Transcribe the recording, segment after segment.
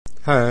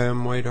Hi,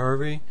 I'm Wade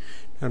Harvey.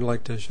 I'd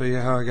like to show you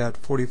how I got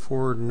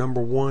 44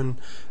 number one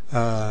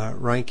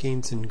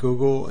rankings in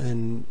Google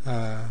and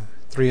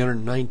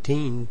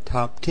 319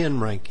 top 10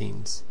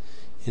 rankings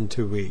in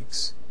 2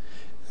 weeks.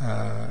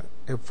 At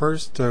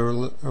first, I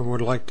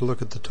would like to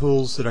look at the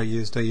tools that I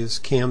used. I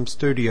used Cam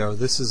Studio.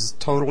 This is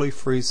totally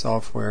free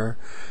software.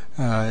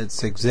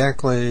 It's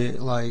exactly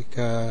like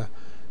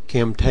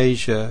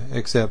Camtasia,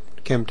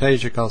 except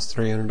Camtasia costs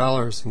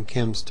 $300 and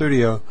Cam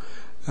Studio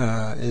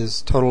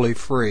is totally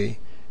free.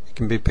 It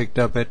can be picked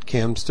up at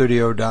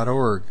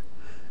camstudio.org.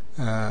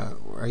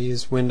 I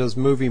use Windows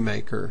Movie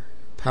Maker,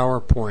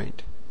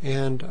 PowerPoint,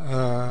 and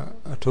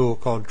a tool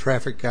called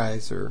Traffic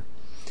Geyser.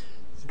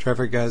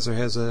 Traffic Geyser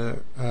has a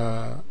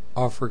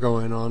offer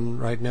going on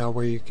right now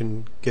where you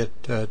can get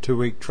a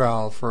 2-week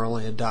trial for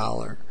only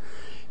 $1.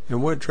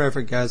 And what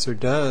Traffic Geyser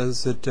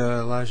does, it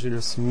allows you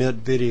to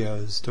submit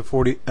videos to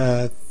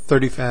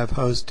 35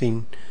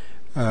 hosting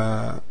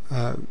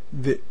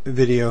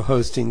video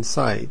hosting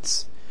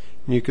sites.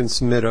 And you can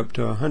submit up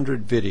to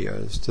 100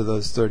 videos to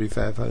those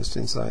 35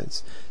 hosting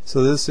sites.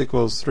 So this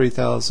equals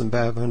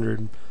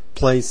 3,500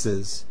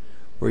 places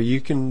where you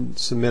can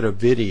submit a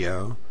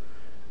video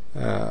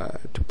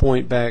to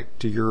point back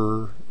to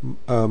your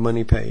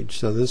money page.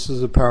 So this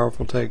is a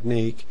powerful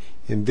technique,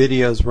 and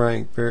videos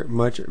rank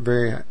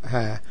very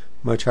high,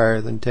 much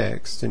higher than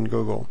text in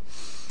Google.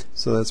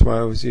 So that's why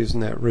I was using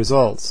that.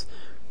 Results.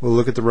 We'll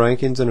look at the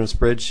rankings in a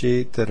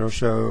spreadsheet that'll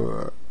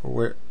show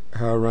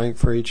how I rank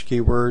for each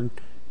keyword.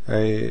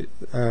 I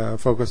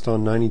focused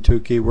on 92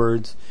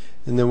 keywords,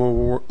 and then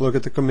we'll look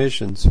at the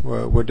commissions.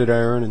 What did I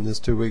earn in this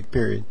 2-week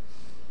period?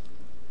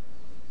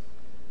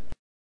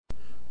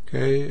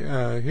 Okay,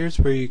 here's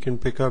where you can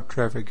pick up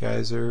Traffic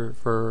Geyser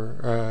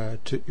for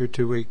your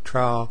 2-week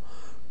trial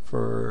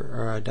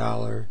for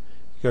 $1.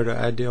 Go to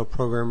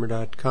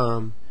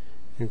idealprogrammer.com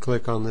and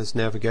click on this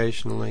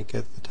navigation link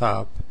at the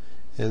top,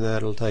 and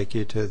that'll take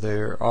you to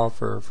their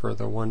offer for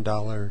the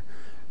 $1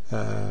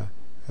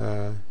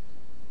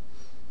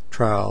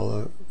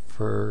 trial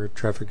for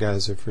Traffic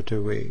Geyser for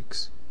 2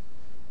 weeks.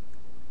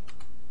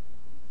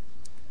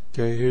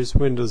 Okay, here's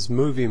Windows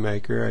Movie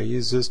Maker. I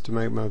use this to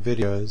make my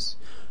videos.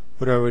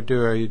 What I would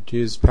do, I would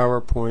use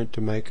PowerPoint to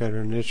make an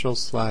initial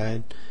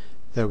slide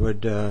that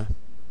would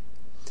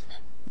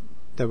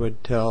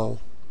tell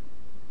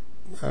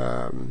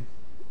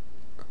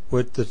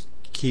what the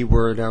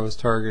keyword I was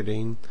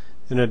targeting.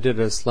 Then I did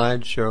a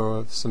slideshow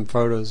of some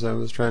photos I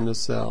was trying to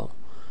sell,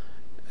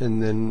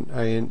 and then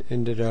I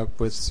ended up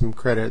with some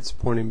credits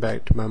pointing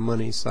back to my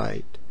money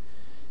site.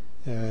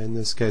 In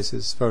this case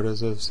it's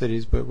photos of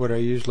cities, but what I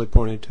usually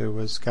pointed to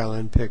was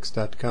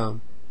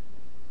SkylinePics.com.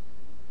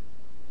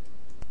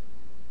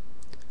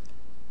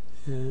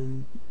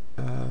 And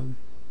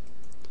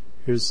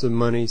here's the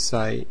money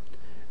site.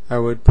 I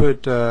would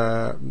put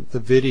the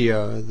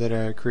video that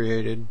I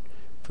created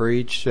for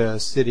each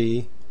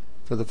city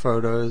for the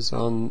photos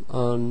on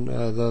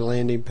the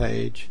landing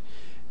page,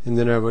 and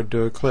then I would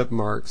do a clip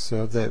marks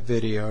of that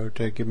video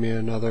to give me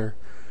another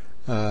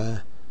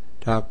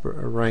top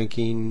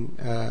ranking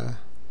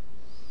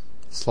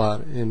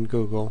slot in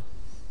Google.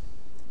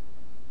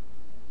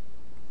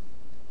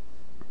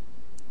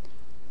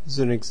 This is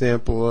an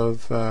example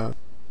of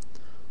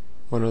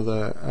one of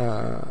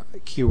the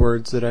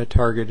keywords that I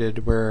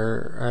targeted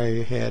where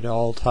I had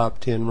all top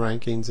 10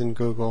 rankings in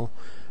Google.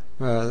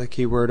 The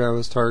keyword I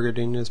was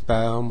targeting is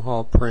Biome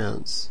Hall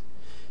prints.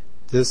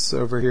 This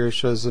over here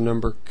shows the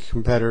number of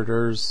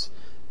competitors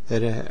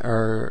that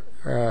are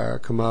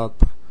come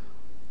up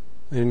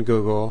in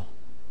Google.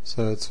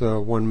 So it's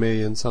 1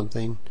 million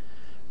something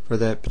for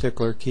that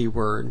particular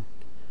keyword.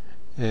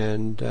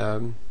 And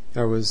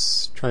I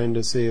was trying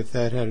to see if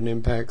that had an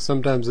impact.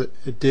 Sometimes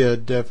it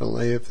did,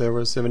 definitely, if there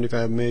were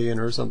 75 million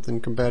or something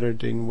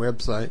competing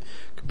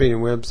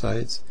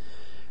websites.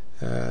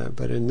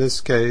 But in this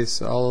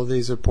case, all of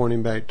these are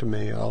pointing back to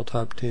me, all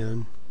top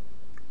 10.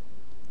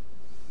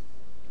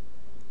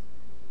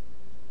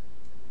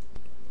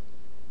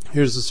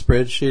 Here's the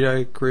spreadsheet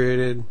I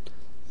created,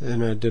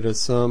 and I did a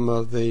sum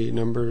of the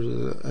numbers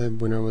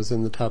when I was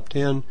in the top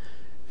 10,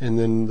 and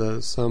then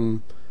the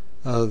sum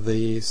of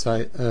the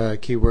site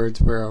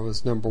keywords where I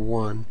was number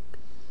 1.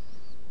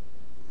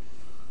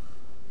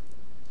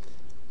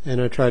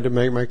 And I tried to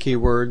make my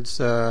keywords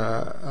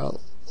a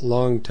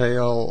long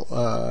tail,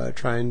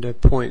 trying to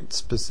point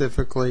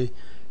specifically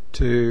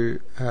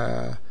to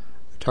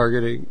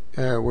targeting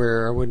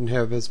where I wouldn't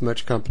have as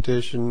much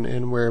competition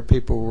and where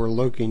people were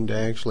looking to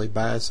actually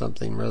buy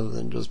something rather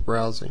than just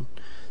browsing.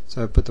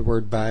 So I put the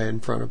word buy in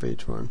front of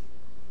each one.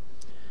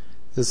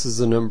 This is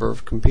the number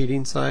of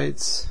competing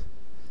sites.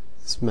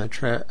 This is my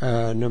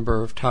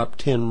number of top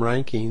 10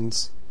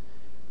 rankings,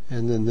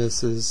 and then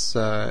this is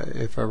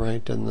if I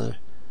ranked in the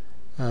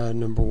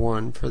number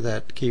 1 for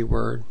that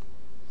keyword.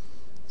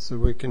 So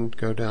we can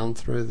go down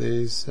through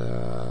these,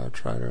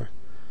 try to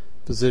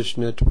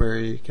position it to where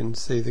you can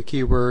see the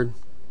keyword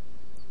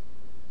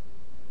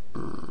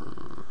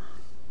and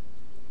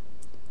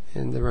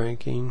the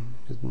ranking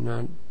is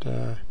not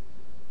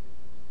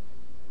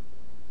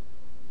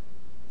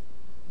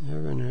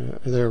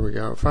there we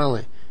go.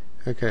 Finally.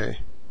 Okay.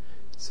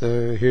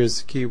 So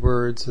here's the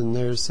keywords, and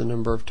there's the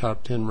number of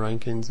top 10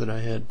 rankings that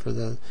I had for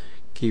the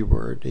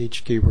keyword.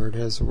 Each keyword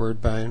has the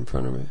word buy in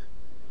front of it.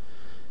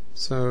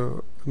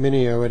 So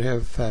many I would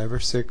have 5 or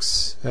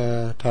 6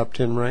 top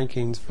 10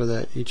 rankings for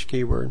that each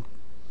keyword.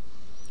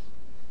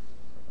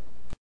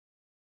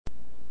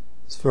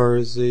 As far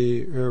as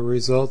the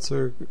results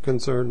are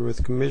concerned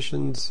with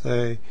commissions,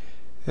 I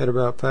had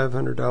about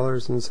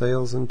 $500 in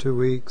sales in 2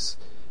 weeks,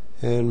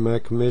 and my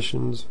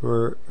commissions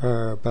were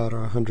about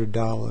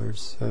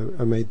 $100.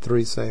 I made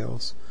 3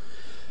 sales.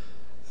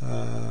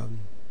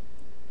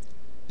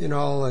 In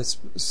all, I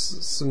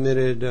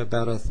submitted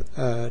about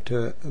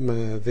to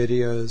my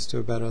videos to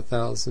about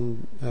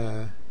 1,000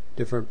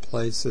 different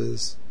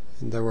places,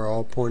 and they were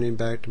all pointing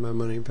back to my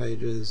money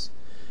pages.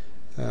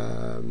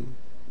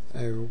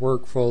 I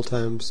work full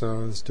time, so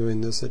I was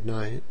doing this at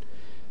night.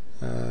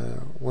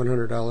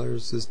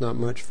 $100 is not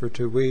much for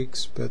 2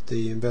 weeks, but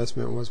the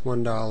investment was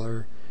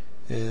 $1,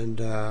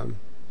 and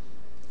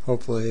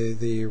hopefully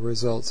the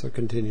results will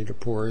continue to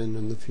pour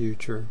in the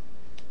future.